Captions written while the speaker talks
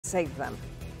save them.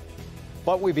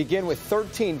 But we begin with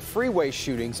 13 freeway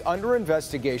shootings under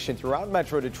investigation throughout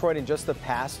Metro Detroit in just the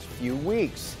past few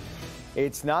weeks.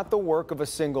 It's not the work of a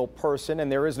single person, and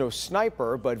there is no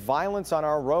sniper, but violence on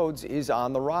our roads is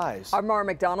on the rise. Our Mara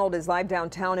McDonald is live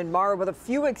downtown in Mara. With a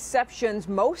few exceptions,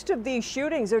 most of these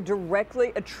shootings are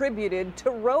directly attributed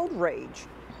to road rage.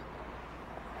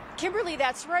 Kimberly,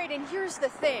 that's right. And here's the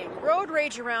thing. Road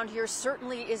rage around here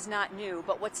certainly is not new.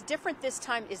 But what's different this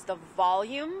time is the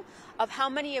volume of how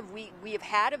many we have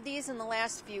had of these in the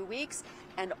last few weeks.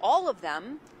 And all of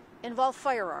them involve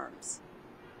firearms.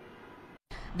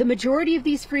 The majority of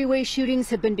these freeway shootings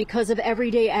have been because of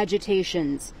everyday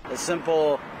agitations. A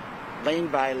simple lane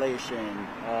violation,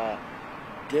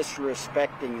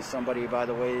 disrespecting somebody by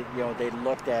the way they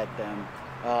looked at them,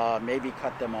 maybe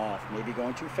cut them off, maybe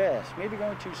going too fast, maybe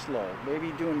going too slow,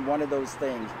 maybe doing one of those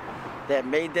things that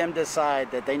made them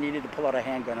decide that they needed to pull out a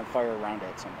handgun and fire around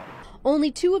at somebody.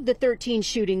 Only 2 of the 13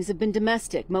 shootings have been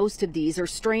domestic. Most of these are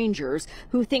strangers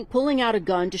who think pulling out a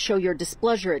gun to show your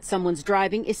displeasure at someone's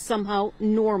driving is somehow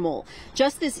normal.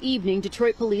 Just this evening,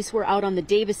 Detroit police were out on the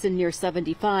Davison near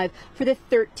 75 for the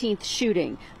 13th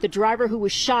shooting. The driver who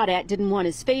was shot at didn't want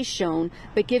his face shown,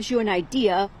 but gives you an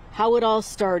idea how it all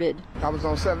started. I was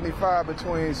on 75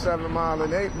 between 7 Mile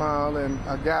and 8 Mile, and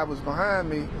a guy was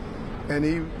behind me. And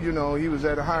he was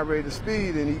at a high rate of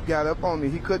speed, and he got up on me.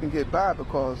 He couldn't get by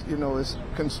because, it's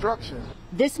construction.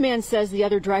 This man says the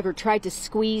other driver tried to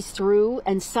squeeze through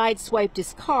and sideswiped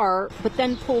his car, but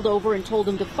then pulled over and told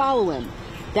him to follow him.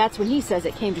 That's when he says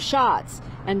it came to shots.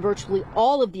 And virtually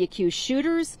all of the accused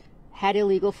shooters had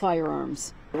illegal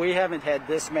firearms. We haven't had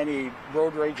this many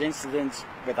road rage incidents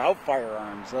without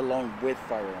firearms, let alone with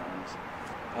firearms.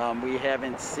 We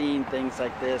haven't seen things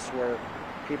like this where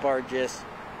people are just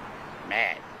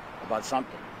mad about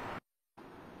something.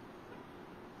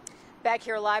 Back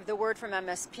here live, the word from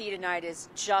MSP tonight is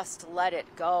just let it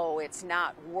go. It's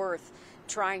not worth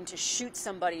trying to shoot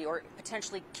somebody or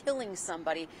potentially killing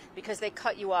somebody because they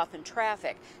cut you off in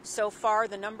traffic. So far,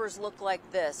 the numbers look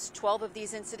like this. 12 of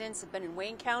these incidents have been in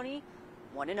Wayne County,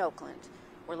 1 in Oakland.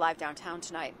 We're live downtown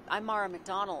tonight. I'm Mara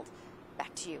McDonald.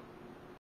 Back to you.